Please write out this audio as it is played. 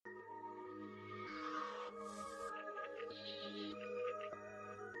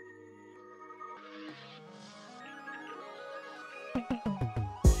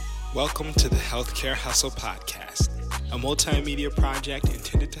Welcome to the Healthcare Hustle Podcast, a multimedia project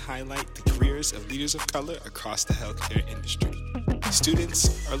intended to highlight the careers of leaders of color across the healthcare industry.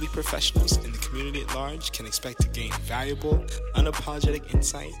 Students, early professionals, and the community at large can expect to gain valuable, unapologetic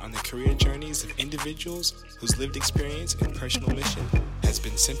insight on the career journeys of individuals whose lived experience and personal mission has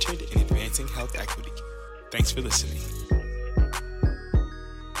been centered in advancing health equity. Thanks for listening.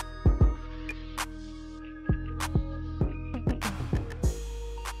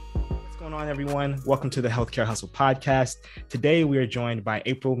 What's going on, everyone? Welcome to the Healthcare Hustle Podcast. Today, we are joined by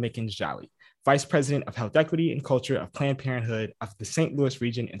April Mickens-Jolly, Vice President of Health Equity and Culture of Planned Parenthood of the St. Louis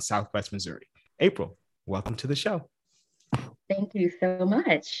region in Southwest Missouri. April, welcome to the show. Thank you so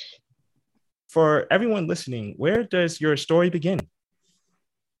much. For everyone listening, where does your story begin?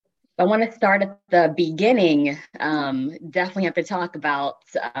 I want to start at the beginning. Definitely have to talk about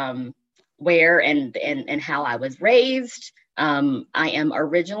where and how I was raised. I am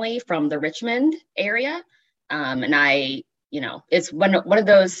originally from the Richmond area. And it's one of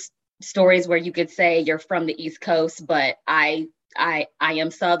those stories where you could say you're from the East Coast, but I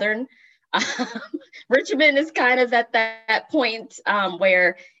am Southern. Richmond is kind of at that point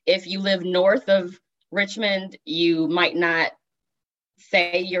where if you live north of Richmond, you might not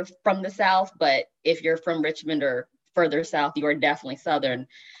say you're from the South, but if you're from Richmond or further south, you are definitely Southern.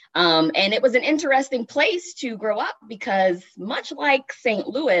 And it was an interesting place to grow up because much like St.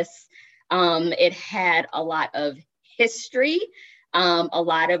 Louis, it had a lot of history. A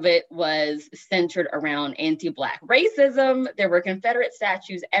lot of it was centered around anti-Black racism. There were Confederate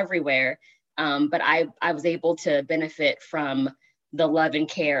statues everywhere, but I was able to benefit from the love and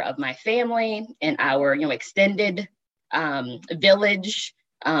care of my family and our extended village,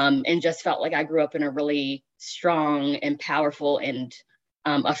 and just felt like I grew up in a really strong and powerful and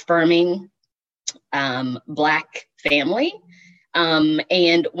affirming Black family.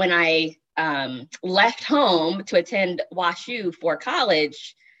 And when I left home to attend WashU for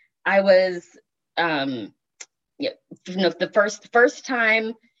college, I was the first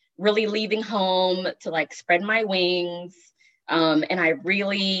time really leaving home to spread my wings. And I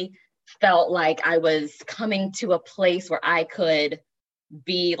really felt like I was coming to a place where I could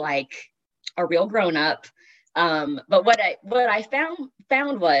be like a real grown-up. But what I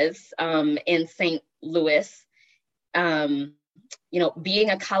found was in St. Louis, being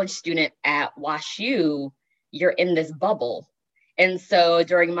a college student at WashU, you're in this bubble. And so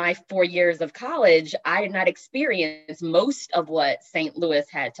during my 4 years of college, I did not experience most of what St. Louis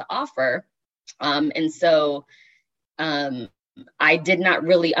had to offer. And so I did not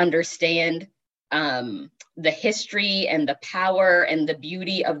really understand the history and the power and the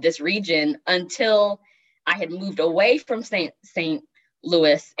beauty of this region until I had moved away from St.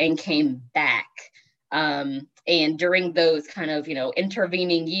 Louis and came back. And during those kind of,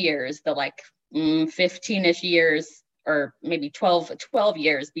 intervening years, the 15-ish years, or maybe 12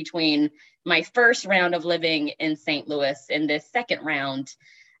 years between my first round of living in St. Louis and this second round,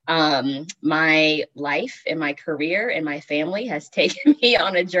 my life and my career and my family has taken me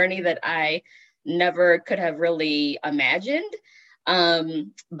on a journey that I never could have really imagined.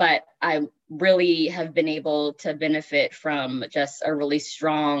 But I really have been able to benefit from just a really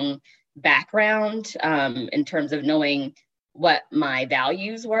strong background in terms of knowing what my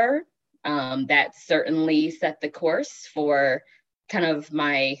values were. That certainly set the course for kind of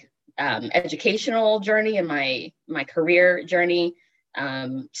my educational journey and my career journey.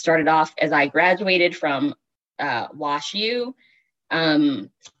 Started off as I graduated from WashU.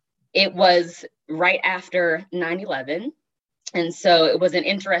 It was right after 9/11. And so it was an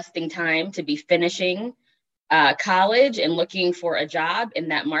interesting time to be finishing college and looking for a job in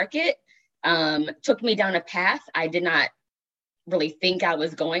that market. Took me down a path I did not really think I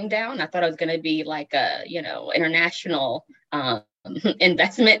was going down. I thought I was going to be like a, international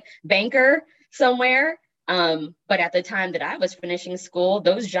investment banker somewhere. But at the time that I was finishing school,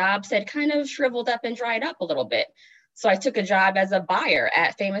 those jobs had kind of shriveled up and dried up a little bit. So I took a job as a buyer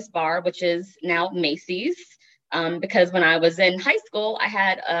at Famous Bar, which is now Macy's. Because when I was in high school, I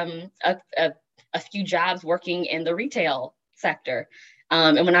had a few jobs working in the retail sector.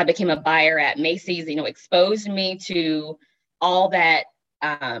 And when I became a buyer at Macy's, exposed me to all that,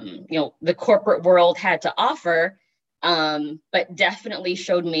 the corporate world had to offer, but definitely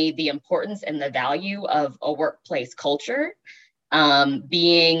showed me the importance and the value of a workplace culture,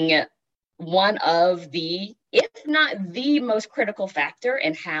 being one of the, if not the most critical factor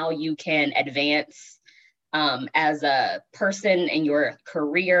in how you can advance as a person in your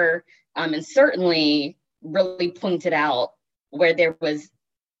career, and certainly really pointed out where there was,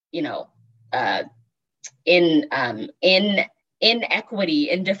 in inequity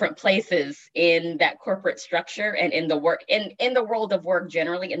in different places in that corporate structure and in the work in the world of work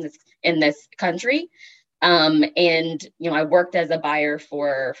generally in this country. And I worked as a buyer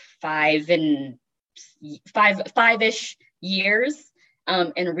for five-ish years,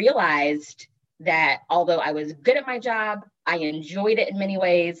 and realized that although I was good at my job, I enjoyed it in many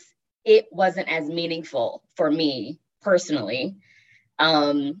ways, it wasn't as meaningful for me personally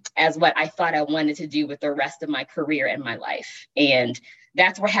as what I thought I wanted to do with the rest of my career and my life. And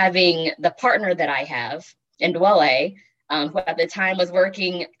that's where having the partner that I have, Ndwele, who at the time was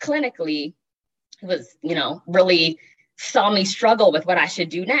working clinically, was, really saw me struggle with what I should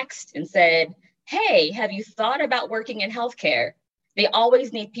do next and said, hey, have you thought about working in healthcare? They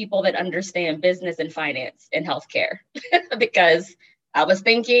always need people that understand business and finance in healthcare. Because I was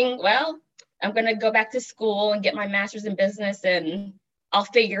thinking, well, I'm going to go back to school and get my master's in business and I'll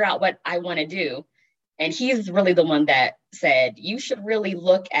figure out what I want to do. And he's really the one that said, you should really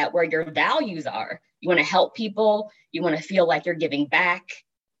look at where your values are. You want to help people. You want to feel like you're giving back.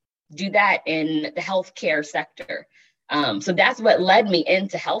 Do that in the healthcare sector. So that's what led me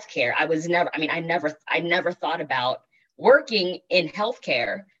into healthcare. I never thought about working in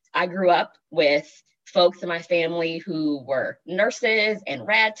healthcare. I grew up with folks in my family who were nurses and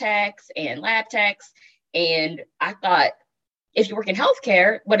rad techs and lab techs. And I thought, if you work in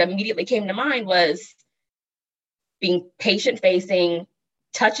healthcare, what immediately came to mind was being patient facing,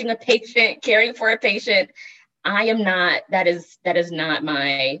 touching a patient, caring for a patient. That is not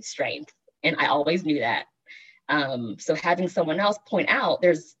my strength. And I always knew that. So having someone else point out,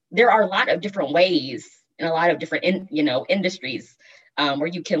 there are a lot of different ways in a lot of different, industries where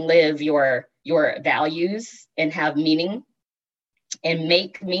you can live your values and have meaning and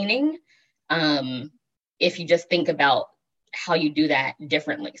make meaning. If you just think about how you do that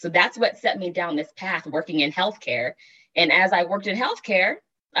differently. So that's what set me down this path, working in healthcare. And as I worked in healthcare,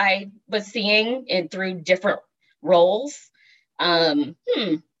 I was seeing it through different roles.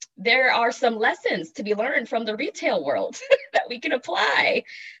 There are some lessons to be learned from the retail world that we can apply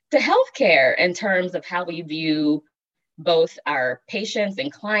to healthcare in terms of how we view both our patients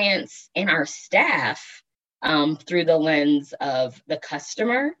and clients and our staff through the lens of the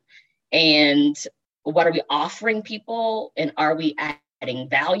customer. And what are we offering people? And are we adding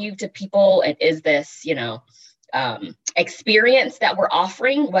value to people? And is this, experience that we're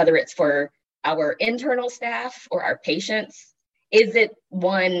offering, whether it's for our internal staff or our patients, is it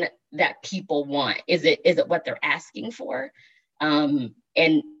one that people want? Is it what they're asking for? And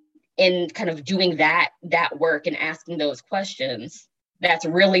in kind of doing that work and asking those questions, that's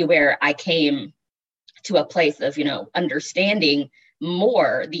really where I came to a place of, understanding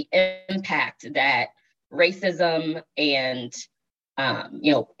more the impact that racism and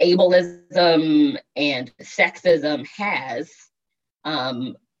ableism and sexism has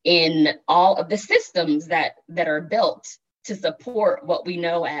in all of the systems that are built to support what we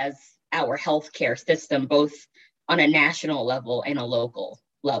know as our healthcare system, both on a national level and a local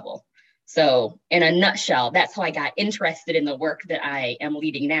level. So in a nutshell, that's how I got interested in the work that I am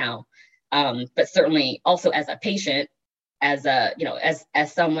leading now. But certainly also as a patient, as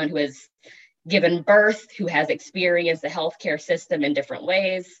someone who has given birth, who has experienced the healthcare system in different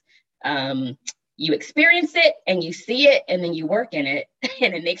ways. You experience it and you see it and then you work in it,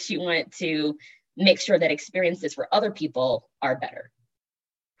 and it makes you want to make sure that experiences for other people are better.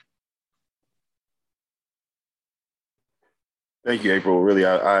 Thank you, April. Really,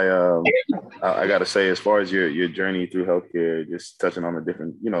 I got to say, as far as your journey through healthcare, just touching on the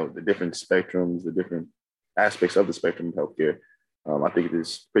different spectrums, the different aspects of the spectrum of healthcare, I think it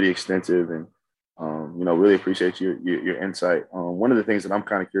is pretty extensive, and really appreciate your insight. One of the things that I'm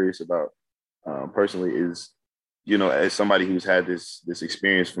kind of curious about personally is, as somebody who's had this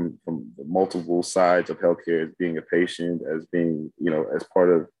experience from the multiple sides of healthcare, as being a patient, as being as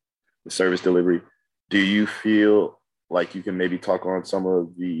part of the service delivery, do you feel like you can maybe talk on some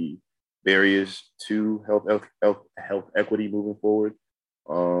of the barriers to health equity moving forward,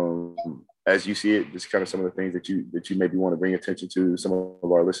 as you see it? Just kind of some of the things that you maybe want to bring attention to some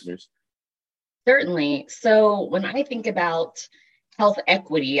of our listeners. Certainly. So when I think about health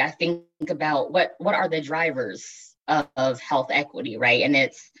equity, I think about what are the drivers of health equity, right? And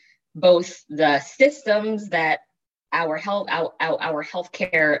it's both the systems that our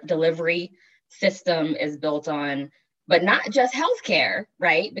healthcare delivery system is built on, but not just healthcare,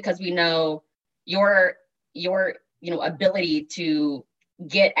 right? Because we know your ability to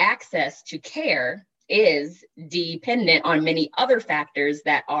get access to care is dependent on many other factors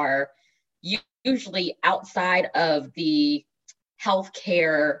that are usually outside of the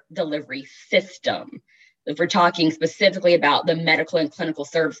healthcare delivery system. if we're talking specifically about the medical and clinical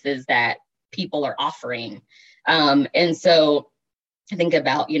services that people are offering. And so I think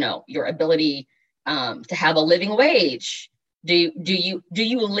about, your ability to have a living wage. Do you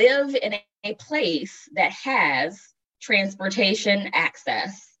live in a place that has transportation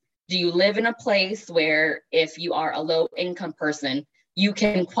access? Do you live in a place where if you are a low income person, you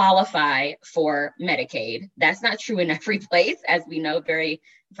can qualify for Medicaid? That's not true in every place, as we know very,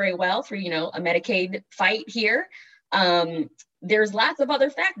 very well through, a Medicaid fight here. There's lots of other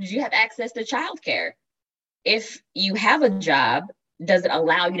factors. You have access to childcare. If you have a job, does it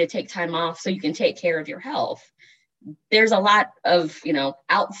allow you to take time off so you can take care of your health? There's a lot of,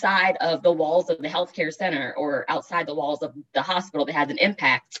 outside of the walls of the healthcare center or outside the walls of the hospital that has an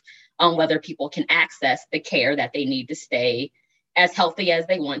impact on whether people can access the care that they need to stay as healthy as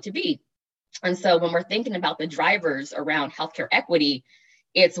they want to be. And so when we're thinking about the drivers around healthcare equity,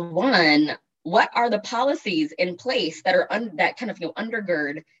 it's one, what are the policies in place that are that kind of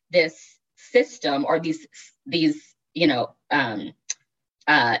undergird this system or these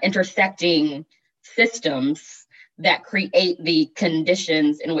intersecting systems that create the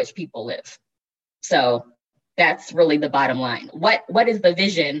conditions in which people live. So that's really the bottom line. What is the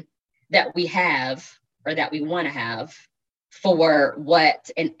vision that we have or that we want to have for what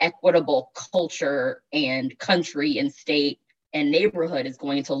an equitable culture and country and state and neighborhood is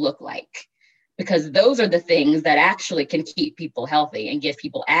going to look like? Because those are the things that actually can keep people healthy and give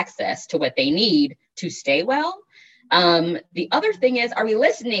people access to what they need to stay well. The other thing is, are we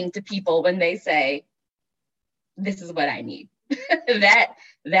listening to people when they say, this is what I need?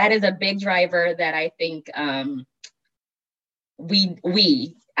 that is a big driver that I think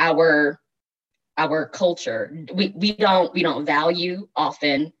our culture, we don't value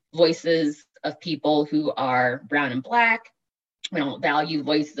often voices of people who are brown and Black. We don't value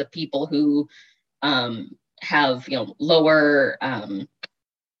voices of people who have lower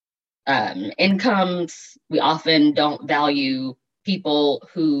incomes. We often don't value people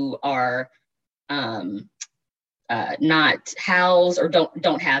who are not housed or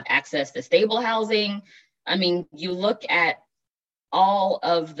don't have access to stable housing. I mean, you look at all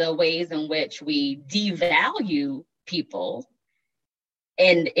of the ways in which we devalue people.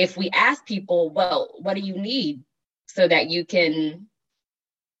 And if we ask people, well, what do you need so that you can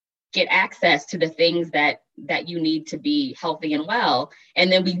get access to the things that you need to be healthy and well,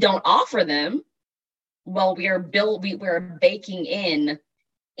 and then we don't offer them, well, we're baking in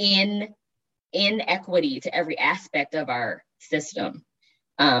inequity to every aspect of our system.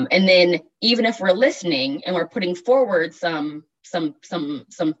 And then even if we're listening and we're putting forward some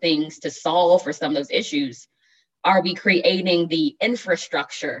things to solve for some of those issues, are we creating the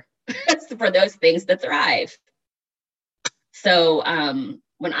infrastructure for those things to thrive? So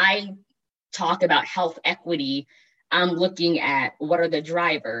when I talk about health equity, I'm looking at what are the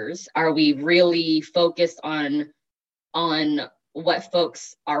drivers? Are we really focused on what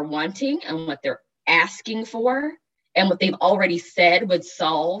folks are wanting and what they're asking for and what they've already said would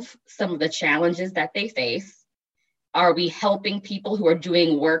solve some of the challenges that they face? Are we helping people who are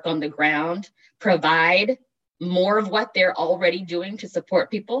doing work on the ground provide more of what they're already doing to support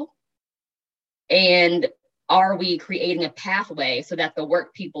people? And are we creating a pathway so that the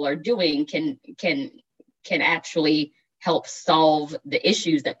work people are doing can actually help solve the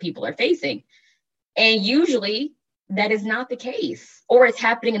issues that people are facing? And usually that is not the case, or it's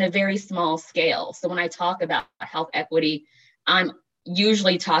happening in a very small scale. So when I talk about health equity, I'm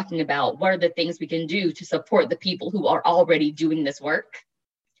usually talking about what are the things we can do to support the people who are already doing this work,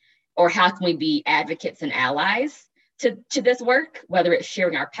 or how can we be advocates and allies to this work, whether it's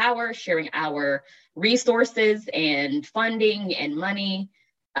sharing our power, sharing our resources and funding and money.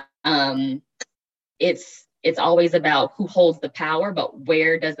 It's always about who holds the power, but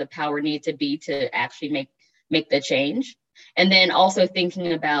where does the power need to be to actually make the change? And then also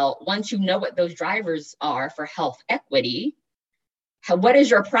thinking about, once you know what those drivers are for health equity, what is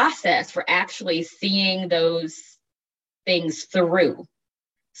your process for actually seeing those things through?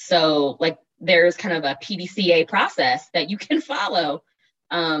 So like there's kind of a PDCA process that you can follow.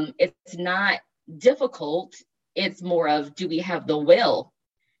 It's not difficult. It's more of, do we have the will?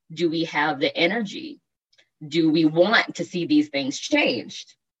 Do we have the energy? Do we want to see these things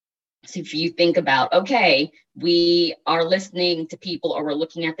changed? So if you think about, okay, we are listening to people or we're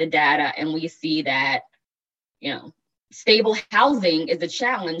looking at the data and we see that, stable housing is a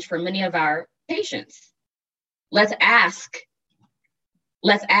challenge for many of our patients. Let's ask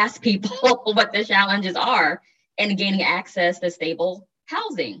people what the challenges are in gaining access to stable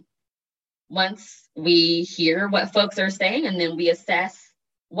housing. Once we hear what folks are saying, and then we assess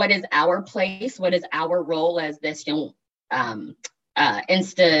what is our place? What is our role as this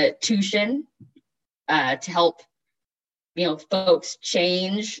institution to help, folks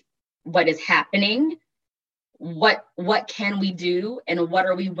change what is happening? What can we do, and what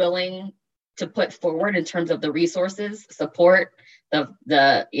are we willing to put forward in terms of the resources, support,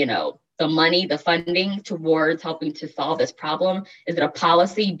 the money, the funding towards helping to solve this problem? Is it a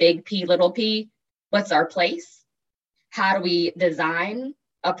policy, big P, little p? What's our place? How do we design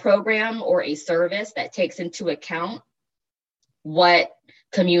a program or a service that takes into account what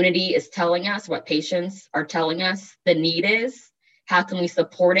community is telling us, what patients are telling us the need is? How can we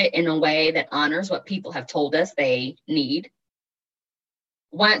support it in a way that honors what people have told us they need?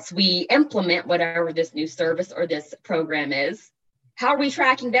 Once we implement whatever this new service or this program is, how are we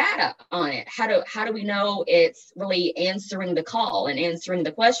tracking data on it? How do we know it's really answering the call and answering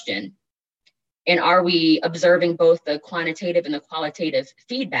the question? And are we observing both the quantitative and the qualitative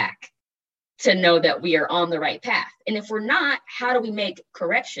feedback to know that we are on the right path? And if we're not, how do we make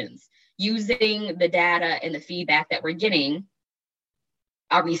corrections using the data and the feedback that we're getting?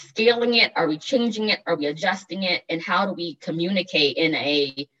 Are we scaling it? Are we changing it? Are we adjusting it? And how do we communicate in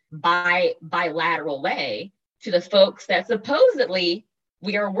a bilateral way to the folks that supposedly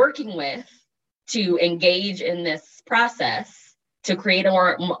we are working with to engage in this process to create a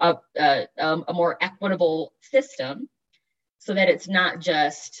more equitable system, so that it's not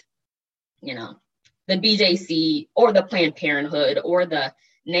just, the BJC or the Planned Parenthood or the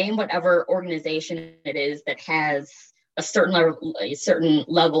name whatever organization it is that has a certain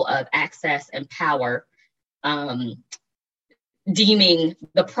level of access and power, deeming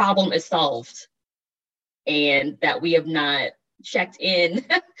the problem is solved, and that we have not checked in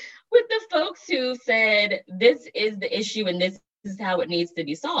with the folks who said this is the issue and this is how it needs to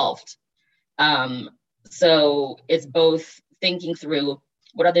be solved. So it's both thinking through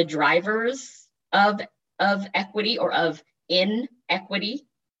what are the drivers of equity or of inequity,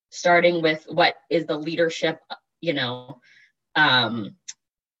 starting with what is the leadership,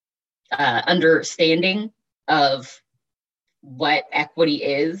 understanding of what equity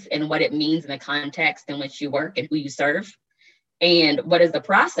is and what it means in the context in which you work and who you serve, and what is the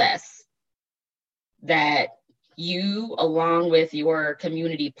process that you, along with your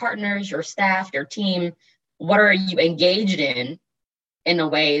community partners, your staff, your team, what are you engaged in a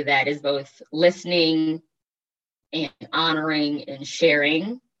way that is both listening and honoring and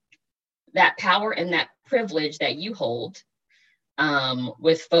sharing that power and that privilege that you hold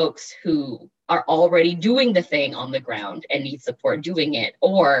with folks who are already doing the thing on the ground and need support doing it?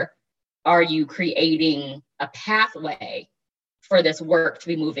 Or are you creating a pathway for this work to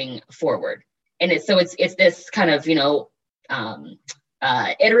be moving forward? And it's this kind of,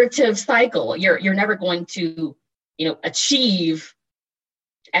 iterative cycle. You're never going to, achieve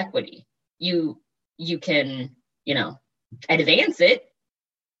equity. You can, advance it,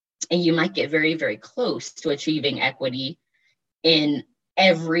 and you might get very, very close to achieving equity in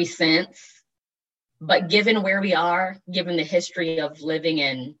every sense. But given where we are, given the history of living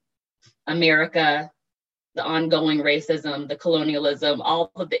in America, the ongoing racism, the colonialism,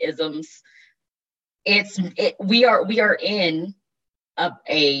 all of the isms, we are in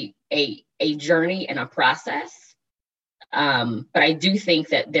a journey and a process. But I do think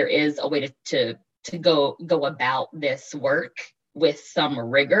that there is a way to go about this work with some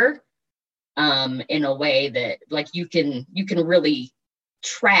rigor, in a way that, like, you can really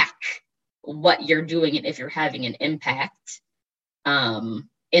track what you're doing and if you're having an impact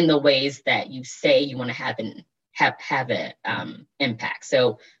in the ways that you say you want to have an impact.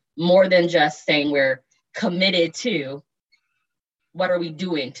 So more than just saying we're committed to, what are we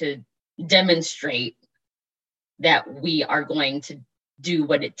doing to demonstrate that we are going to do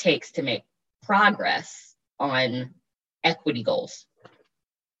what it takes to make progress on equity goals?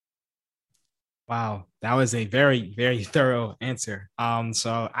 Wow, that was a very, very thorough answer.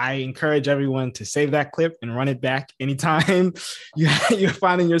 So I encourage everyone to save that clip and run it back anytime you're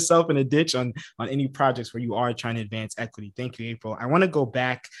finding yourself in a ditch on any projects where you are trying to advance equity. Thank you, April. I want to go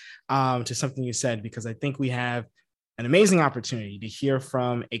back to something you said, because I think we have an amazing opportunity to hear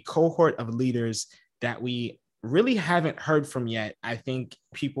from a cohort of leaders that we really haven't heard from yet. I think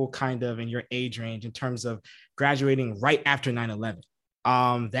people kind of in your age range, in terms of graduating right after 9/11.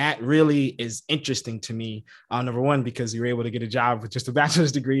 That really is interesting to me. Number one, because you were able to get a job with just a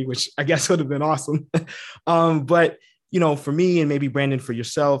bachelor's degree, which I guess would have been awesome. But, for me, and maybe Brandon, for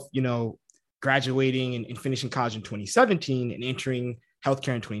yourself, graduating and finishing college in 2017 and entering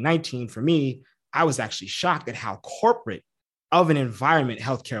healthcare in 2019, for me, I was actually shocked at how corporate of an environment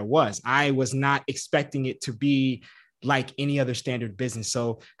healthcare was. I was not expecting it to be like any other standard business.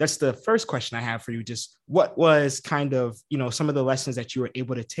 So that's the first question I have for you. Just what was kind of, some of the lessons that you were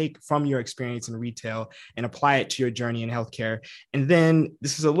able to take from your experience in retail and apply it to your journey in healthcare? And then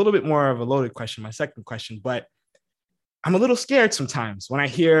this is a little bit more of a loaded question, my second question, but I'm a little scared sometimes when I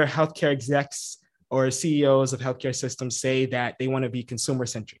hear healthcare execs or CEOs of healthcare systems say that they want to be consumer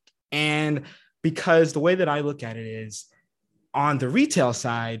centric. And because the way that I look at it is on the retail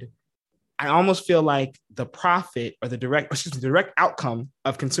side, I almost feel like the profit or the direct outcome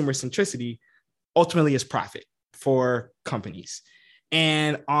of consumer centricity ultimately is profit for companies.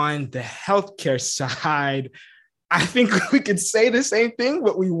 And on the healthcare side, I think we could say the same thing,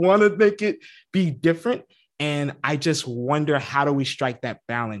 but we want to make it be different. And I just wonder, how do we strike that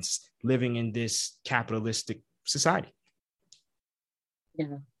balance living in this capitalistic society?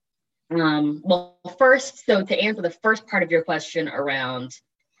 Yeah. Well, first, so to answer the first part of your question around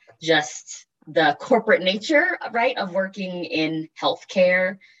just the corporate nature, right, of working in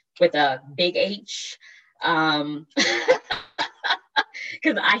healthcare with a big H. Because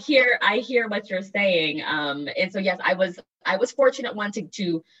I hear what you're saying. And so yes, I was fortunate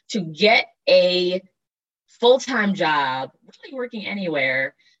to get a full-time job, really working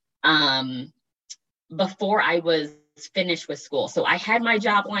anywhere, before I was finished with school. So I had my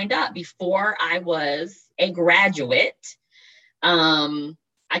job lined up before I was a graduate.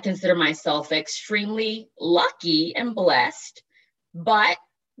 I consider myself extremely lucky and blessed, but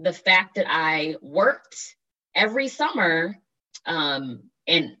the fact that I worked every summer, and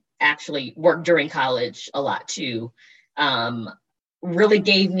actually worked during college a lot too, really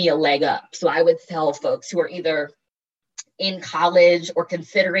gave me a leg up. So I would tell folks who are either in college or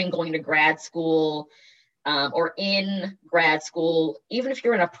considering going to grad school, or in grad school, even if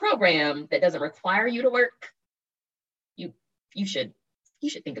you're in a program that doesn't require you to work, you should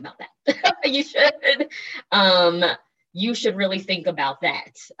think about that. You should really think about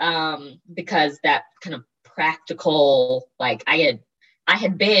that, because that kind of practical, like I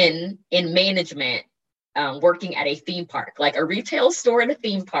had been in management, working at a theme park, like a retail store in a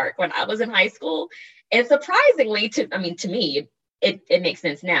theme park when I was in high school. And surprisingly, to me, it makes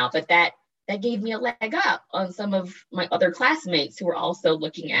sense now, but that gave me a leg up on some of my other classmates who were also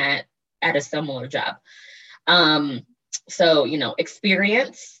looking at a similar job. So,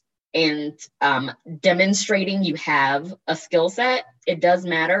 experience and demonstrating you have a skill set, it does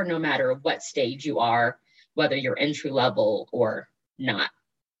matter no matter what stage you are, whether you're entry level or not.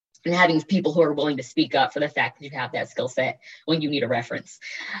 And having people who are willing to speak up for the fact that you have that skill set when you need a reference,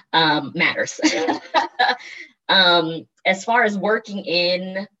 matters. As far as working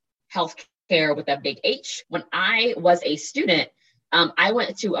in healthcare with a big H, when I was a student, I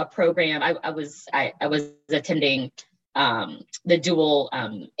went to a program. I was attending the dual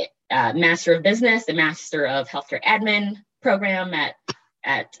Master of Business and Master of Healthcare Admin program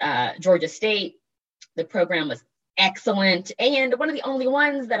at Georgia State. The program was excellent, and one of the only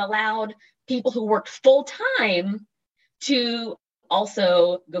ones that allowed people who worked full time to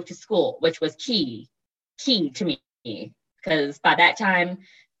also go to school, which was key to me, because by that time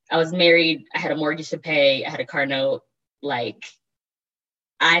I was married, I had a mortgage to pay, I had a car note, like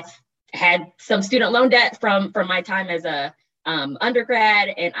I had some student loan debt from my time as a undergrad,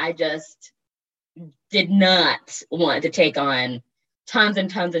 and I just did not want to take on tons and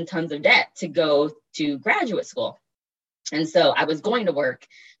tons and tons of debt to go to graduate school. And so I was going to work,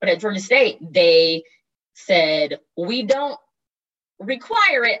 but at Georgia State, they said, we don't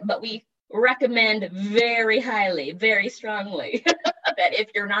require it, but we recommend very highly, very strongly that if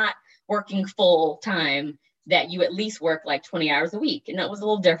you're not working full time, that you at least work like 20 hours a week. And it was a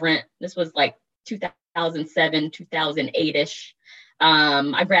little different. This was like 2007, 2008-ish.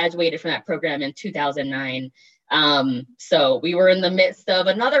 I graduated from that program in 2009. So we were in the midst of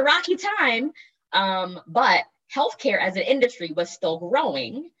another rocky time, but healthcare as an industry was still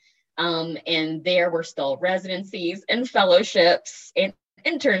growing. And there were still residencies and fellowships and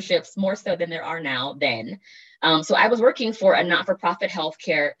internships, more so than there are now then. So I was working for a not-for-profit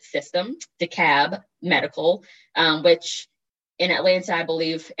healthcare system, DeKalb Medical, which in Atlanta, I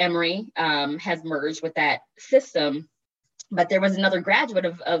believe Emory has merged with that system. But there was another graduate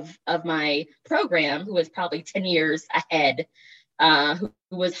of my program who was probably 10 years ahead, who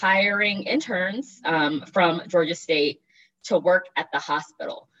was hiring interns from Georgia State to work at the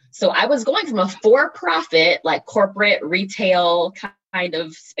hospital. So I was going from a for-profit, like corporate retail kind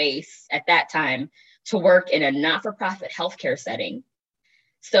of space at that time to work in a not-for-profit healthcare setting.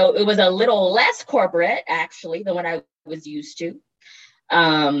 So it was a little less corporate, actually, than what I was used to,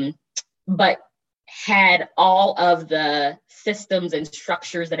 but had all of the systems and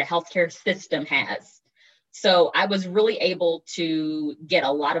structures that a healthcare system has, So I was really able to get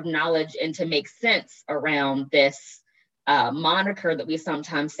a lot of knowledge and to make sense around this moniker that we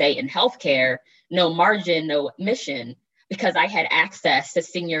sometimes say in healthcare, no margin, no mission, because I had access to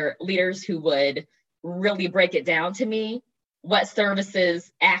senior leaders who would really break it down to me, what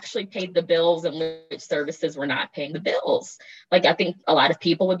services actually paid the bills and which services were not paying the bills. Like, I think a lot of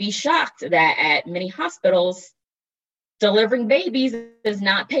people would be shocked that at many hospitals, delivering babies does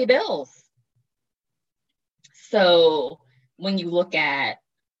not pay bills. So when you look at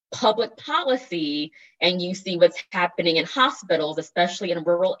public policy and you see what's happening in hospitals, especially in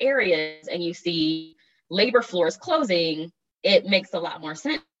rural areas, and you see labor floors closing, it makes a lot more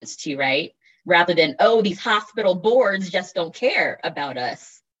sense to you, right? Rather than, oh, these hospital boards just don't care about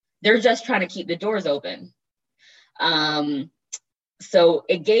us. They're just trying to keep the doors open. So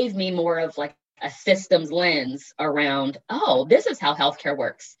it gave me more of like a systems lens around, oh, this is how healthcare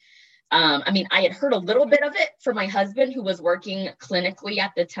works. I mean, I had heard a little bit of it from my husband, who was working clinically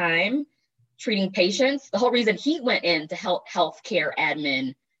at the time, treating patients. The whole reason he went into healthcare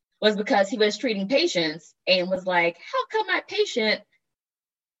admin was because he was treating patients and was like, how come my patient,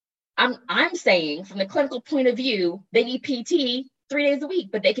 I'm saying from the clinical point of view, they need PT 3 days a week,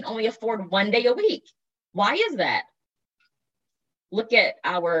 but they can only afford 1 day a week. Why is that? Look at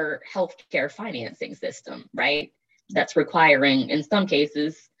our healthcare financing system, right? That's requiring, in some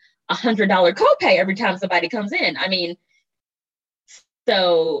cases, $100 copay every time somebody comes in. I mean,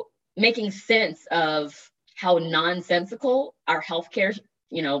 so making sense of how nonsensical our healthcare,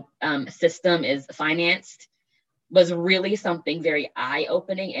 system is financed was really something very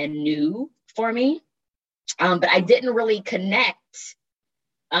eye-opening and new for me. But I didn't really connect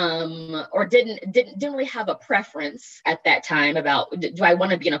or didn't really have a preference at that time about, do I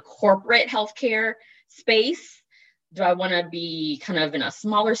want to be in a corporate healthcare space? Do I want to be kind of in a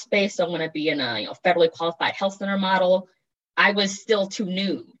smaller space? Do I want to be in a federally qualified health center model? I was still too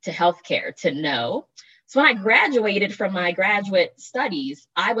new to healthcare to know. So when I graduated from my graduate studies,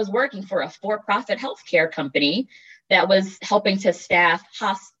 I was working for a for-profit healthcare company that was helping to staff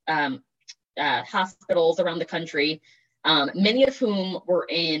hospitals around the country, many of whom were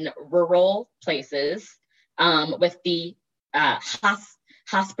in rural places with the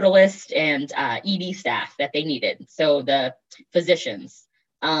hospitalist and ED staff that they needed. So the physicians.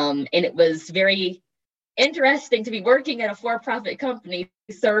 And it was very interesting to be working at a for-profit company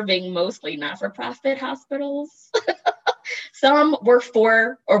serving mostly not-for-profit hospitals. Some were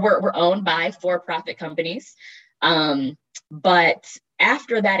were owned by for-profit companies. But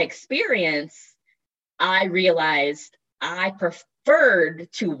after that experience, I realized I preferred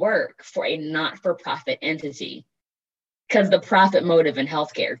to work for a not-for-profit entity because the profit motive in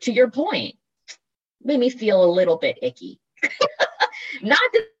healthcare, to your point, made me feel a little bit icky. Not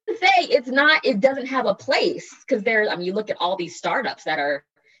to say it doesn't have a place, because you look at all these startups that are,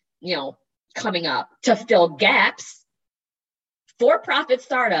 coming up to fill gaps. For-profit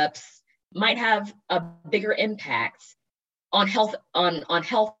startups might have a bigger impact on health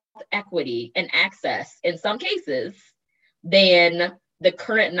equity and access in some cases than the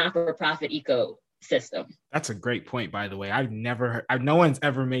current not-for-profit ecosystem. That's a great point, by the way. No one's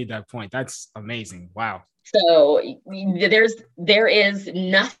ever made that point. That's amazing. Wow. So there is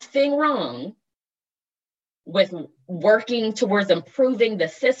nothing wrong with working towards improving the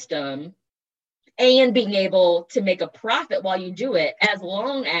system and being able to make a profit while you do it, as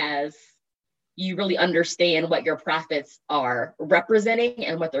long as you really understand what your profits are representing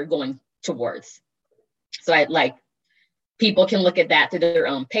and what they're going towards. So people can look at that through their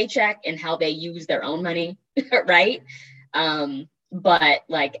own paycheck and how they use their own money, right?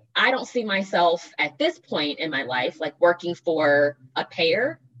 But I don't see myself at this point in my life working for a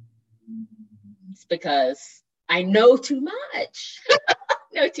payer. It's because I know too much.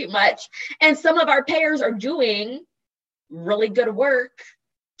 And some of our payers are doing really good work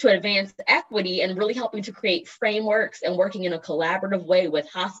to advance equity and really helping to create frameworks and working in a collaborative way with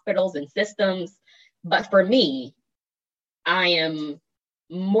hospitals and systems. But for me, I am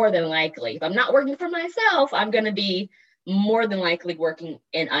more than likely, if I'm not working for myself, I'm going to be more than likely working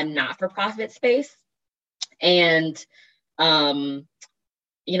in a not-for-profit space. And, I'm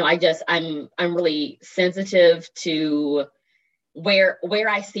really sensitive to where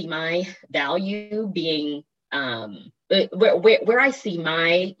I see my value being, where I see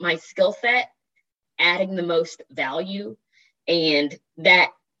my skill set adding the most value. And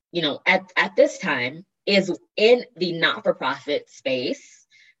that, at this time is in the not-for-profit space,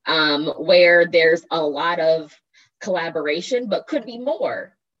 where there's a lot of collaboration, but could be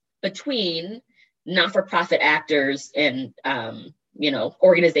more between not-for-profit actors and,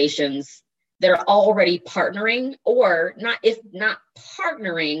 organizations that are already partnering, or not, if not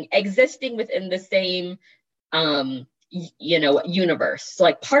partnering, existing within the same universe. So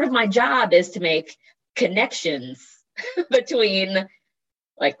like part of my job is to make connections between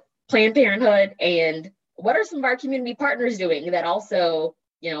like Planned Parenthood and what are some of our community partners doing that also,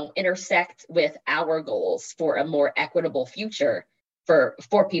 intersect with our goals for a more equitable future for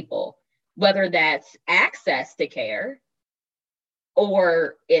people, whether that's access to care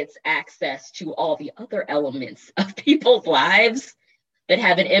or it's access to all the other elements of people's lives that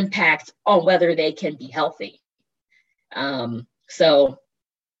have an impact on whether they can be healthy. So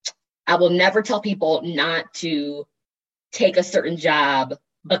I will never tell people not to take a certain job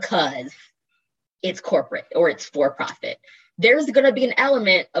because it's corporate or it's for profit. There's going to be an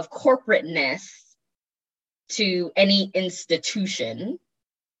element of corporateness to any institution,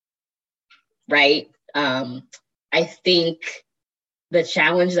 right? I think the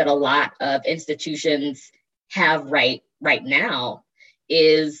challenge that a lot of institutions have right now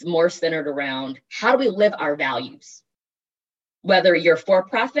is more centered around how do we live our values, whether you're for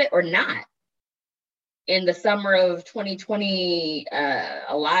profit or not. In the summer of 2020,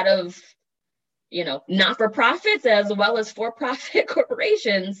 a lot of not-for-profits as well as for-profit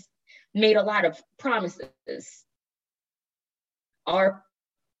corporations made a lot of promises. Are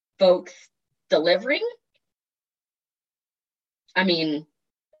folks delivering? I mean,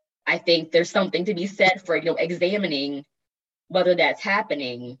 I think there's something to be said for, examining whether that's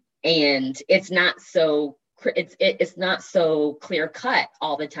happening, and it's not so clear cut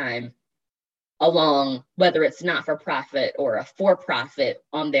all the time along whether it's not for profit or a for profit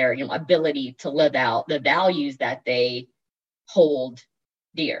on their ability to live out the values that they hold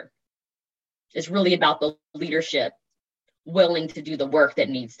dear. It's really about the leadership willing to do the work that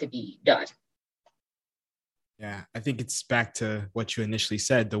needs to be done. Yeah, I think it's back to what you initially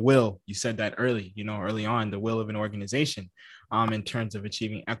said, the will. You said that early on, the will of an organization in terms of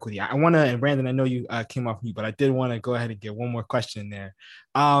achieving equity. I want to, and Brandon, I know you came off mute, but I did want to go ahead and get one more question there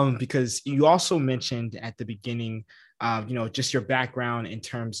because you also mentioned at the beginning, just your background in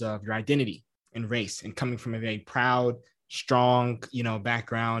terms of your identity and race and coming from a very proud, strong,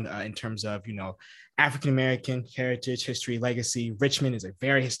 background in terms of, African-American heritage, history, legacy. Richmond is a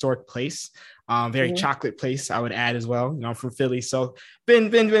very historic place, very chocolate place, I would add as well. I'm from Philly, so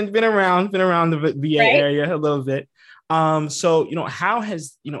been around the VA area a little bit. So how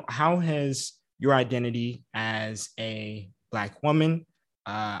has your identity as a Black woman,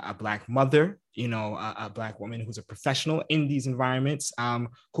 a Black mother, a Black woman who's a professional in these environments,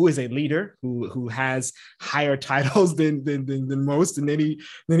 who is a leader, who has higher titles than most in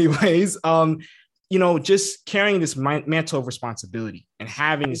many ways, just carrying this mantle of responsibility and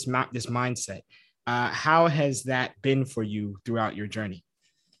having this mindset. How has that been for you throughout your journey?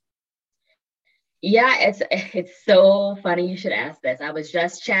 Yeah, it's so funny you should ask this. I was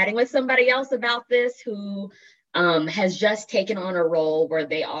just chatting with somebody else about this who has just taken on a role where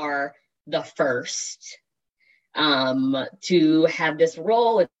they are the first to have this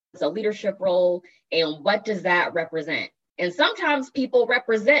role. It's a leadership role. And what does that represent? And sometimes people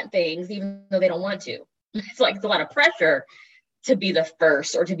represent things even though they don't want to. It's a lot of pressure to be the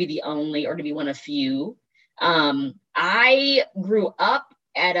first or to be the only or to be one of few. I grew up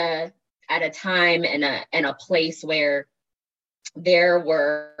at a time in a place where there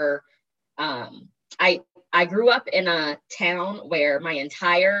were, I grew up in a town where my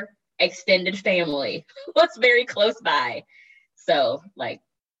entire extended family was very close by. So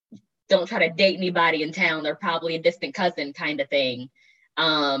don't try to date anybody in town. They're probably a distant cousin kind of thing.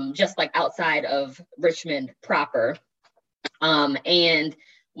 Just outside of Richmond proper. And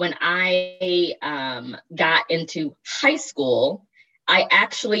when I got into high school, I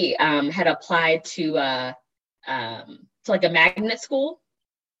actually had applied to a magnet school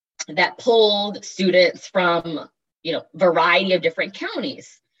that pulled students from, variety of different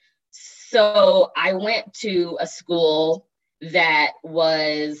counties. So I went to a school that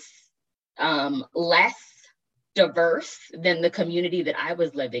was less diverse than the community that I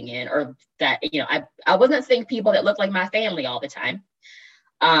was living in, or that, I wasn't seeing people that looked like my family all the time.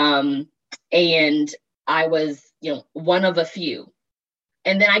 And I was, one of a few.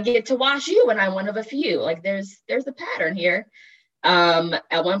 And then I get to WashU and I'm one of a few. There's a pattern here.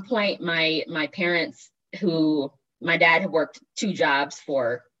 At one point, my parents, my dad had worked 2 jobs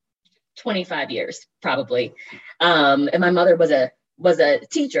for 25 years, probably. And my mother was a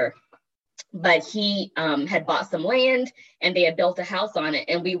teacher, but he had bought some land and they had built a house on it.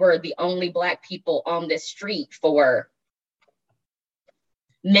 And we were the only Black people on this street for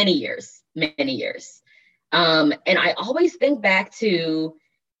many years. And I always think back to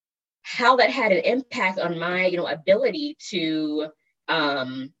how that had an impact on my, ability to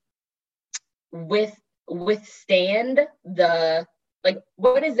withstand the, like,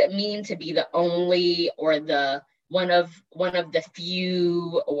 what does it mean to be the only or the one of the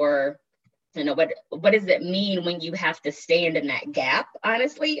few, or what does it mean when you have to stand in that gap,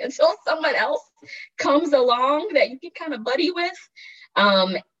 honestly, until someone else comes along that you can kind of buddy with.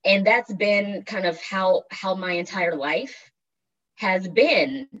 And that's been kind of how my entire life has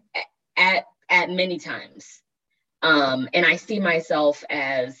been at many times. And I see myself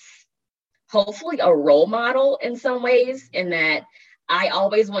as hopefully a role model in some ways, in that I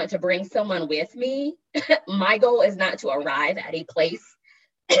always want to bring someone with me. My goal is not to arrive at a place,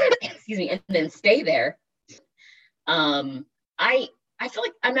 excuse me, and then stay there. I feel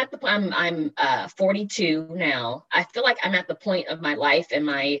like I'm at the point, I'm 42 now. I feel like I'm at the point of my life and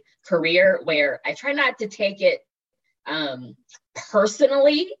my career where I try not to take it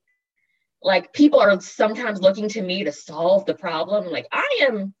personally. Like, people are sometimes looking to me to solve the problem. Like, I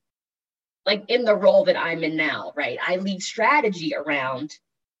am like in the role that I'm in now, right? I lead strategy around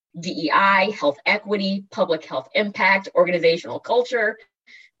DEI, health equity, public health impact, organizational culture,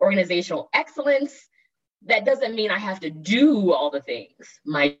 organizational excellence. That doesn't mean I have to do all the things.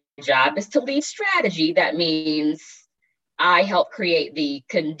 My job is to lead strategy. That means I help create the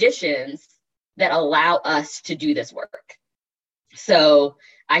conditions that allow us to do this work. So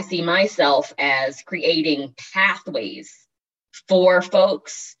I see myself as creating pathways for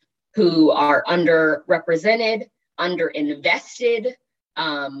folks who are underrepresented, underinvested,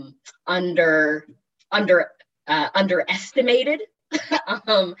 underestimated,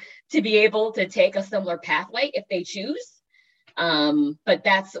 to be able to take a similar pathway if they choose. But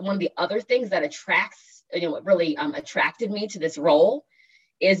that's one of the other things that what really attracted me to this role,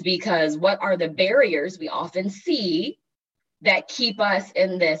 is because what are the barriers we often see that keep us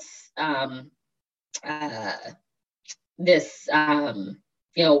in this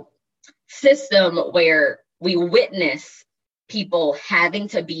system where we witness people having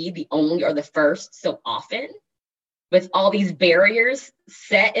to be the only or the first so often, with all these barriers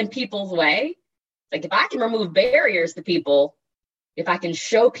set in people's way. Like, if I can remove barriers to people, if I can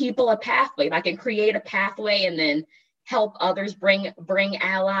show people a pathway, if I can create a pathway and then help others bring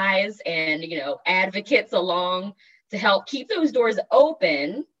allies and, advocates along to help keep those doors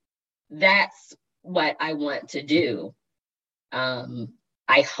open, that's what I want to do.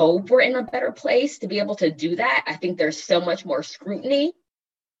 I hope we're in a better place to be able to do that. I think there's so much more scrutiny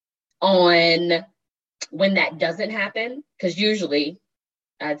on when that doesn't happen, because usually,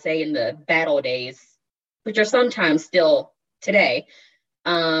 I'd say in the battle days, which are sometimes still today,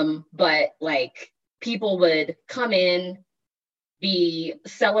 but like, people would come in, be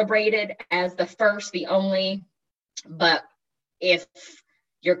celebrated as the first, the only, but if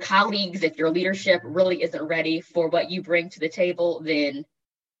your colleagues, if your leadership really isn't ready for what you bring to the table, then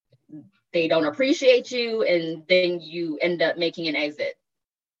they don't appreciate you, and then you end up making an exit.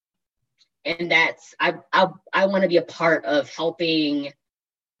 And that's, I want to be a part of helping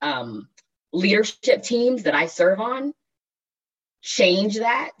leadership teams that I serve on change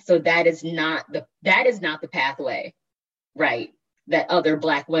that. So that is not the pathway, right, that other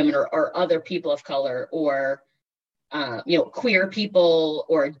Black women or other people of color or queer people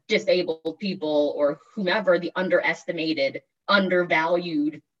or disabled people or whomever the underestimated,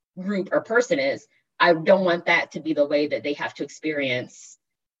 undervalued group or person is. I don't want that to be the way that they have to experience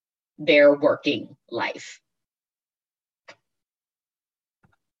their working life.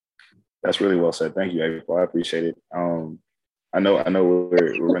 That's really well said. Thank you, April. I appreciate it. I know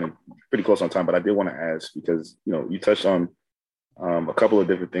we're running pretty close on time, but I did want to ask, because you touched on a couple of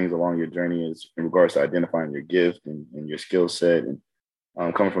different things along your journey is in regards to identifying your gift and your skill set. And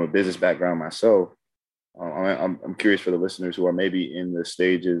coming from a business background myself, I'm curious for the listeners who are maybe in the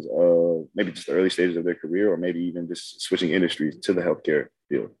stages of maybe just the early stages of their career, or maybe even just switching industries to the healthcare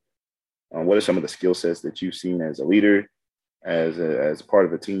field. What are some of the skill sets that you've seen as a leader, as part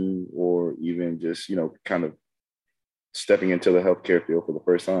of a team, or even just, kind of stepping into the healthcare field for the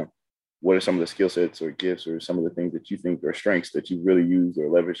first time? What are some of the skill sets or gifts or some of the things that you think are strengths that you really use or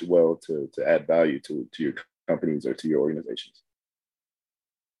leverage well to add value to your companies or to your organizations?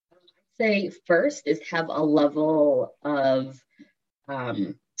 Say first is have a level of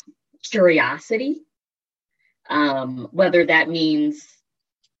curiosity, whether that means,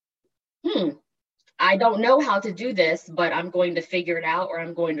 I don't know how to do this, but I'm going to figure it out, or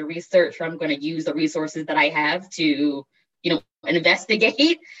I'm going to research, or I'm going to use the resources that I have to,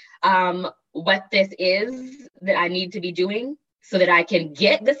 investigate what this is that I need to be doing so that I can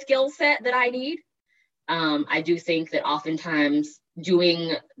get the skill set that I need. I do think that oftentimes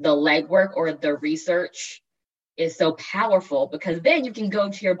doing the legwork or the research is so powerful, because then you can go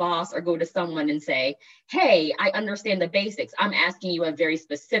to your boss or go to someone and say, hey, I understand the basics. I'm asking you a very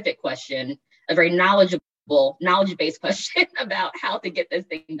specific question, a very knowledge-based question about how to get this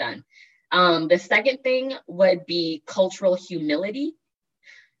thing done. The second thing would be cultural humility.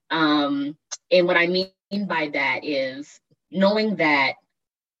 And what I mean by that is knowing that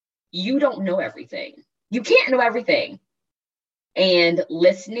you don't know everything. You can't know everything. And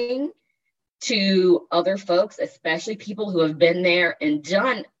listening to other folks, especially people who have been there and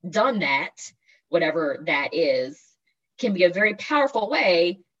done that, whatever that is, can be a very powerful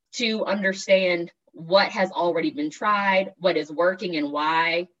way to understand what has already been tried, what is working and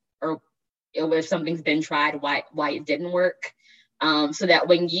why, or if something's been tried, why it didn't work. So that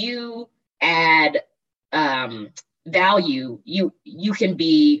when you add value, you can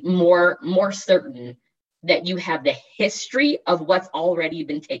be more certain that you have the history of what's already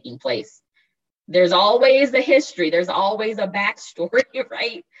been taking place. There's always a history. There's always a backstory,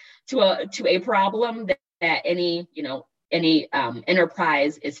 right, to a problem that any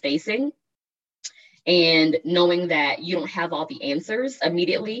enterprise is facing. And knowing that you don't have all the answers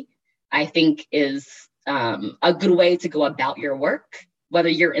immediately, I think is a good way to go about your work, whether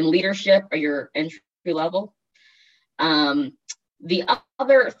you're in leadership or you're entry level. The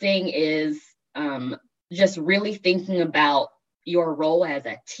other thing is just really thinking about your role as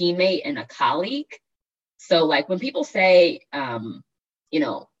a teammate and a colleague. So like when people say, oh,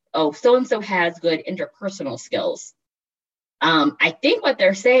 so-and-so has good interpersonal skills. I think what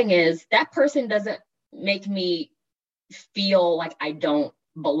they're saying is that person doesn't make me feel like I don't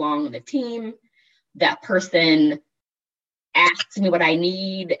belong in the team. That person asks me what I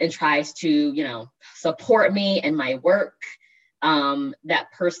need and tries to, support me in my work.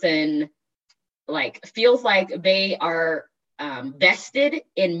 That person feels like they are vested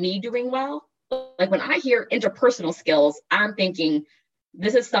in me doing well. Like when I hear interpersonal skills, I'm thinking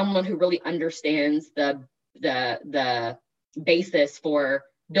this is someone who really understands the basis for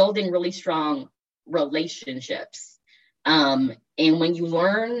building really strong relationships. And when you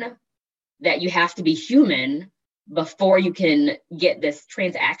learn that you have to be human before you can get this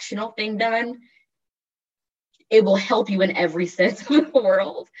transactional thing done, it will help you in every sense of the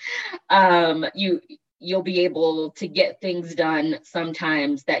world. You'll be able to get things done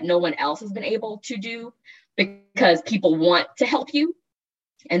sometimes that no one else has been able to do because people want to help you.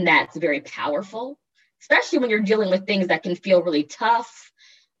 And that's very powerful, especially when you're dealing with things that can feel really tough,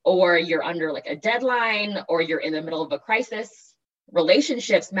 or you're under a deadline, or you're in the middle of a crisis.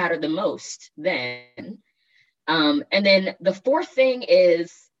 Relationships matter the most then. And then the fourth thing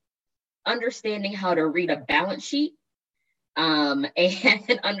is understanding how to read a balance sheet and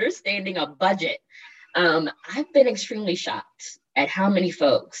understanding a budget. I've been extremely shocked at how many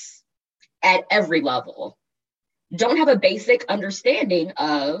folks at every level don't have a basic understanding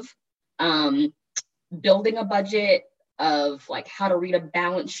of building a budget, of how to read a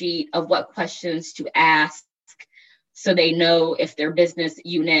balance sheet, of what questions to ask, so they know if their business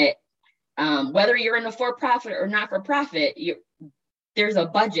unit, whether you're in a for-profit or not-for-profit, there's a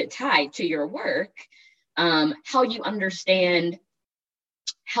budget tied to your work, how you understand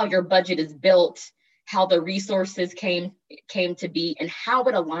how your budget is built, how the resources came to be, and how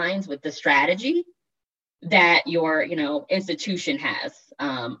it aligns with the strategy that your institution has,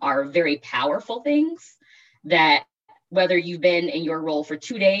 are very powerful things that, whether you've been in your role for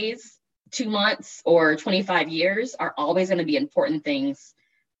 2 days, 2 months, or 25 years, are always going to be important things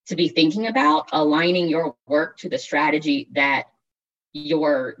to be thinking about. Aligning your work to the strategy that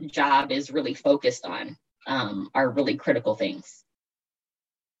your job is really focused on are really critical things.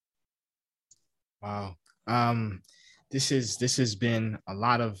 Wow. This has been a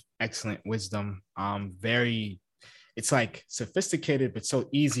lot of excellent wisdom. It's sophisticated, but so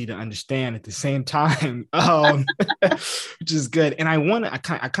easy to understand at the same time, which is good. And I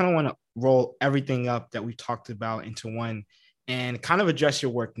kind of want to roll everything up that we talked about into one and kind of address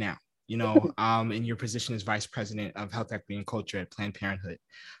your work now, in your position as Vice President of Health, Equity, and Culture at Planned Parenthood,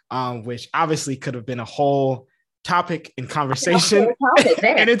 which obviously could have been a whole topic and conversation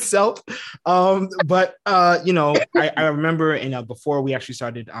in itself. But I remember before we actually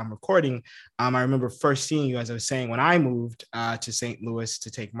started recording, I remember first seeing you, as I was saying, when I moved to St. Louis to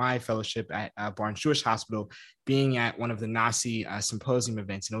take my fellowship at Barnes-Jewish Hospital, being at one of the NACI symposium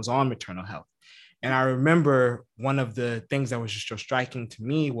events, and it was on maternal health. And I remember one of the things that was just so striking to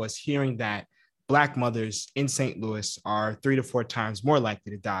me was hearing that Black mothers in St. Louis are 3 to 4 times more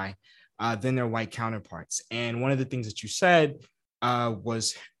likely to die than their white counterparts. And one of the things that you said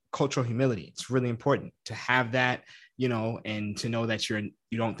was cultural humility. It's really important to have that, you know, and to know that you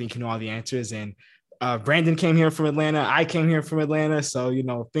don't think you know all the answers. And Brandon came here from Atlanta. I came here from Atlanta. So, you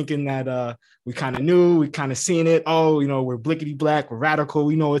know, thinking that we kind of knew, we kind of seen it. Oh, you know, we're blickety black, we're radical,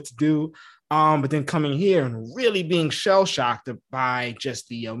 we know what to do. But then coming here and really being shell-shocked by just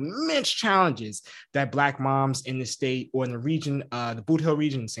the immense challenges that Black moms in the state or in the region, the Boot Hill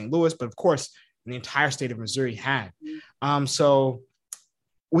region in St. Louis, but of course, in the entire state of Missouri had. So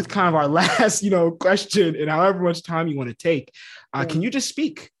with kind of our last, you know, question and however much time you want to take, can you just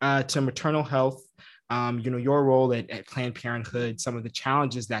speak to maternal health, you know, your role at Planned Parenthood, some of the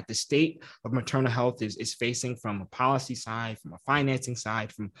challenges that the state of maternal health is facing from a policy side, from a financing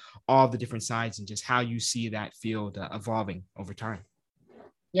side, from all the different sides, and just how you see that field evolving over time?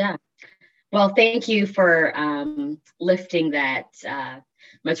 Yeah. Well, thank you for lifting that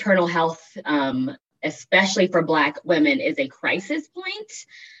maternal health, especially for Black women, is a crisis point.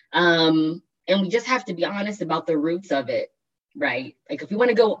 And we just have to be honest about the roots of it, right? Like if we want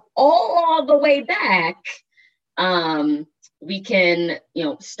to go all the way back, we can, you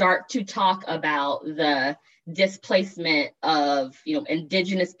know, start to talk about the displacement of, you know,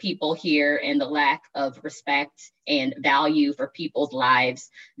 Indigenous people here and the lack of respect and value for people's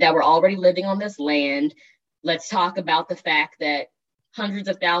lives that were already living on this land. Let's talk about the fact that hundreds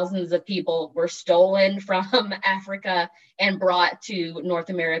of thousands of people were stolen from Africa and brought to North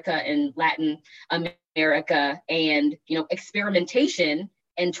America and Latin America, and, you know, experimentation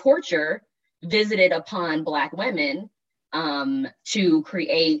and torture visited upon Black women to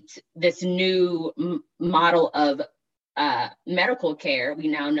create this new model of medical care we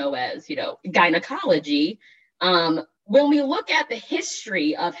now know as, you know, gynecology. When we look at the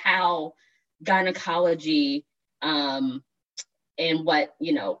history of how gynecology and what,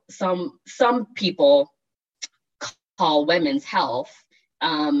 you know, some people call women's health,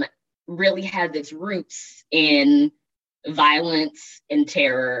 really has its roots in violence and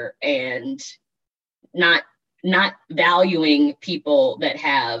terror and not valuing people that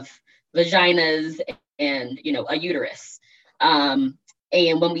have vaginas and, you know, a uterus. And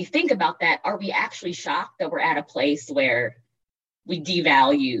when we think about that, are we actually shocked that we're at a place where we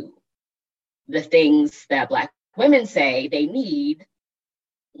devalue the things that Black women say they need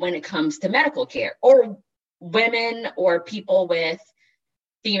when it comes to medical care, or women or people with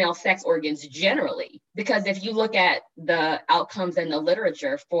female sex organs generally? Because if you look at the outcomes in the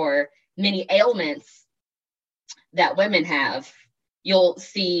literature for many ailments that women have, you'll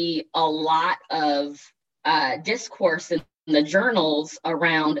see a lot of discourse in the journals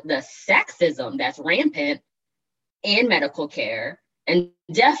around the sexism that's rampant in medical care, and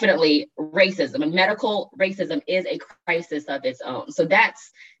definitely racism. And medical racism is a crisis of its own. So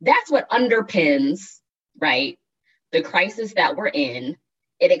that's what underpins, right, the crisis that we're in.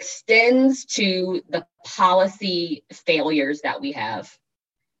 It extends to the policy failures that we have.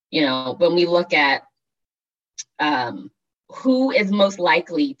 You know, when we look at who is most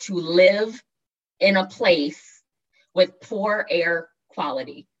likely to live in a place with poor air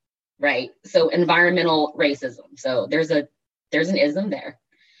quality, right? So environmental racism. So there's an ism there.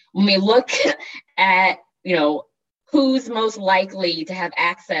 When we look at, you know, who's most likely to have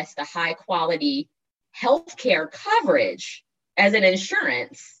access to high quality healthcare coverage as an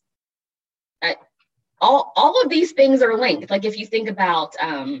insurance, all of these things are linked. Like if you think about,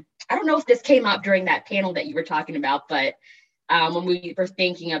 I don't know if this came up during that panel that you were talking about, but when we were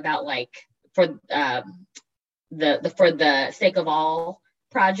thinking about, like, for the Sake of All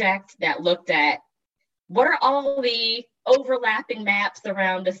project that looked at what are all the overlapping maps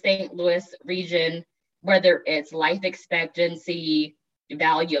around the St. Louis region, whether it's life expectancy,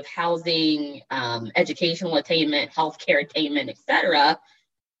 value of housing, educational attainment, healthcare attainment, et cetera.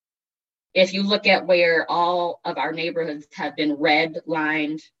 If you look at where all of our neighborhoods have been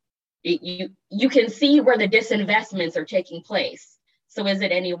redlined, you can see where the disinvestments are taking place. So is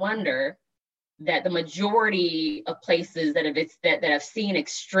it any wonder that the majority of places that have seen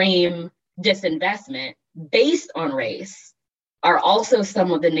extreme disinvestment based on race are also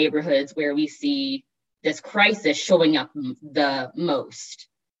some of the neighborhoods where we see this crisis showing up the most?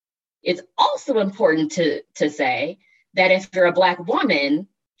 It's also important to say that if you're a Black woman,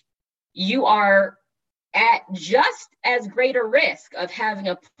 you are at just as great a risk of having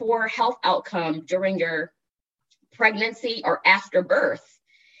a poor health outcome during your pregnancy or after birth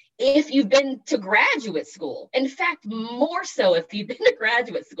if you've been to graduate school. In fact, more so if you've been to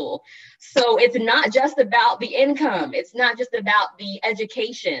graduate school. So it's not just about the income. It's not just about the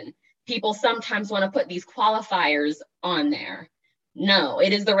education. People sometimes want to put these qualifiers on there. No,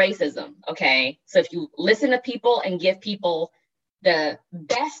 it is the racism, okay? So if you listen to people and give people the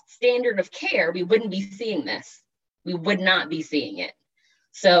best standard of care, we wouldn't be seeing this. we would not be seeing it.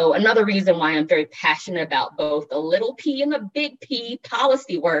 So another reason why I'm very passionate about both the little p and the big P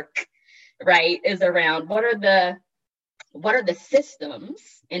policy work, right, is around what are the systems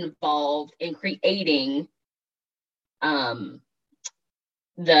involved in creating the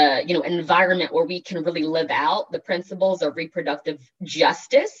environment where we can really live out the principles of reproductive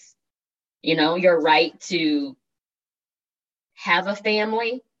justice, your right to have a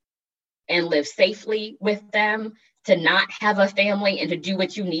family and live safely with them, to not have a family and to do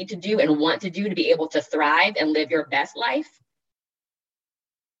what you need to do and want to do to be able to thrive and live your best life.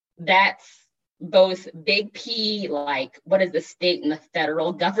 That's both big P, like what is the state and the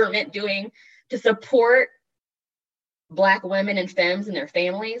federal government doing to support Black women and femmes and their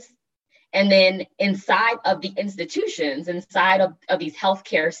families? And then inside of the institutions, inside of these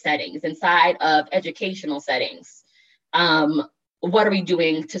healthcare settings, inside of educational settings, what are we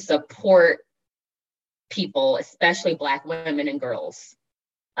doing to support people, especially Black women and girls,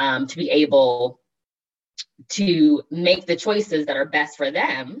 to be able to make the choices that are best for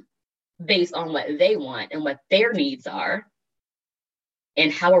them based on what they want and what their needs are,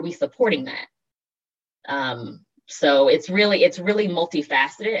 and how are we supporting that? So it's really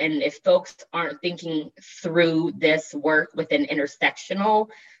multifaceted. And if folks aren't thinking through this work with an intersectional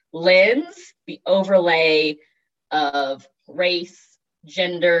lens, the overlay of race,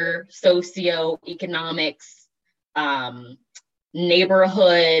 gender, socioeconomics,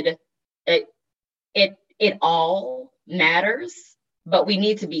 neighborhood, it all matters. But we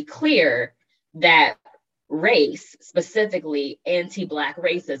need to be clear that race, specifically anti-Black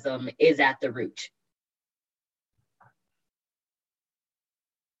racism, is at the root.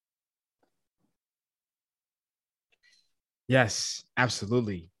 Yes,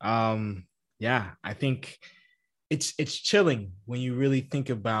 absolutely. Yeah, I think it's chilling when you really think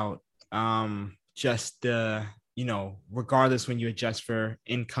about just the, regardless when you adjust for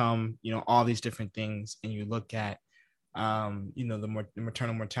income, all these different things, and you look at the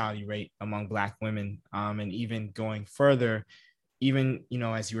maternal mortality rate among Black women, and even going further, even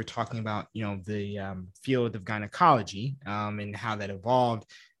as you were talking about the field of gynecology, and how that evolved,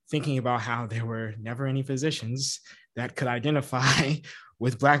 thinking about how there were never any physicians that could identify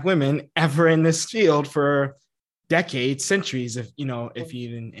with Black women ever in this field for decades, centuries, if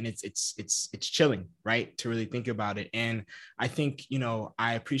even, and it's chilling, right, to really think about it. And I think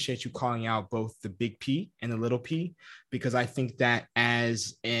I appreciate you calling out both the big P and the little p, because I think that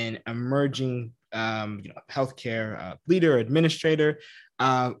as an emerging healthcare leader, administrator,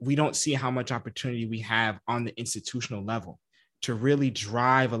 we don't see how much opportunity we have on the institutional level to really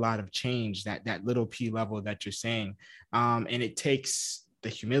drive a lot of change, that little p level that you're saying. And it takes the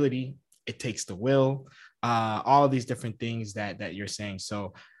humility, it takes the will, all of these different things that you're saying.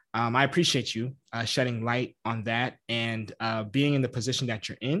 So I appreciate you shedding light on that, and being in the position that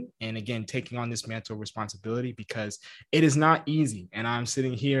you're in, and again, taking on this mantle of responsibility, because it is not easy. And I'm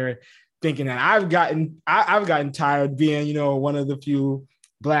sitting here thinking that I've gotten tired being, one of the few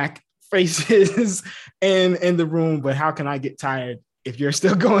Black faces in the room, but how can I get tired if you're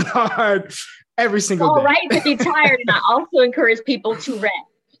still going hard every single day? All right to be tired, and I also encourage people to rest.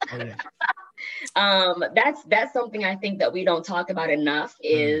 Oh, yeah. That's something I think that we don't talk about enough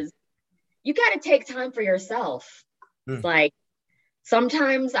is you got to take time for yourself. Like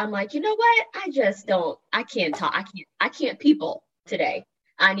sometimes I'm like, you know what? I can't people today.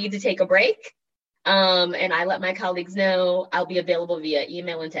 I need to take a break. And I let my colleagues know I'll be available via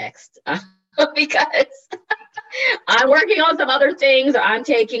email and text because I'm working on some other things, or I'm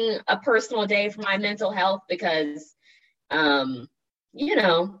taking a personal day for my mental health because,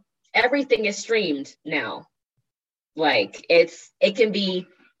 everything is streamed now. Like it can be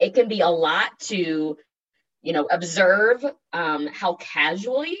a lot to, observe how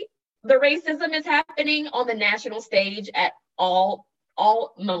casually the racism is happening on the national stage at all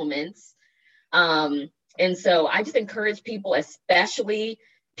moments. And so I just encourage people, especially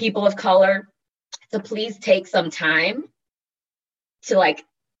people of color, to please take some time to like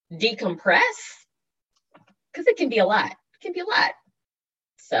decompress, because it can be a lot. It can be a lot.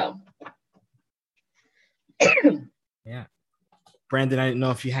 So. Yeah. Brandon, I didn't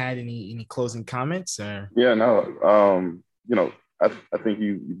know if you had any closing comments or. Yeah, no. I think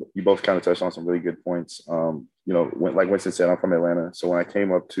you both kind of touched on some really good points. Like Winston said, I'm from Atlanta. So when I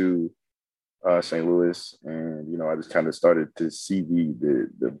came up to St. Louis, and I just kind of started to see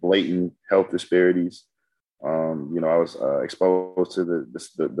the blatant health disparities. I was exposed to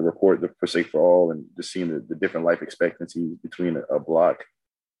the report, the For Safe for All, and just seeing the different life expectancies between a block.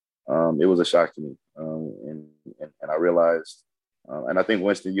 It was a shock to me, and I realized And I think,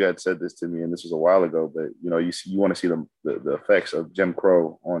 Winston, you had said this to me, and this was a while ago, but you want to see the effects of Jim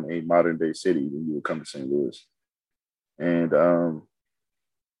Crow on a modern day city, then you would come to St. Louis. And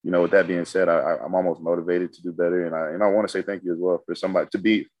with that being said, I'm almost motivated to do better, and I want to say thank you as well for somebody to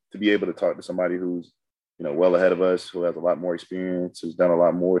be able to talk to somebody who's well ahead of us, who has a lot more experience, who's done a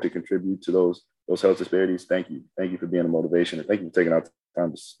lot more to contribute to those health disparities. Thank you for being a motivation, and thank you for taking out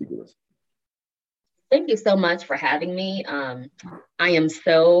time to speak with us. Thank you so much for having me. I am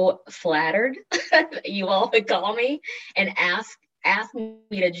so flattered that you all would call me and ask me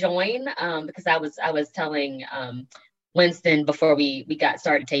to join, because I was telling Winston before we got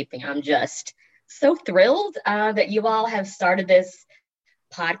started taping, I'm just so thrilled that you all have started this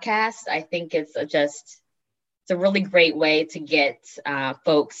podcast. I think it's a really great way to get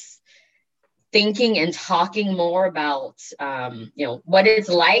folks thinking and talking more about, what it's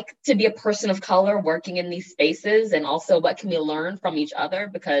like to be a person of color working in these spaces, and also what can we learn from each other,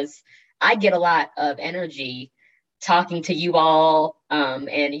 because I get a lot of energy talking to you all and,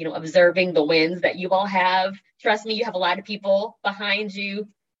 observing the wins that you all have. Trust me, you have a lot of people behind you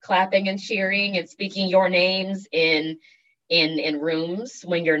clapping and cheering and speaking your names in rooms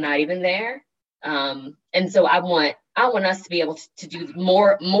when you're not even there. And so I want us to be able to do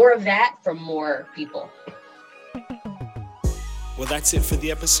more of that for more people. Well, that's it for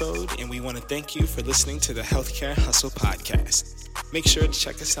the episode, and we want to thank you for listening to the Healthcare Hustle Podcast. Make sure to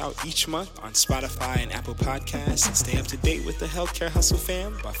check us out each month on Spotify and Apple Podcasts, and stay up to date with the Healthcare Hustle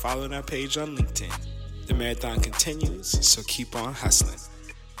fam by following our page on LinkedIn. The marathon continues, so keep on hustling.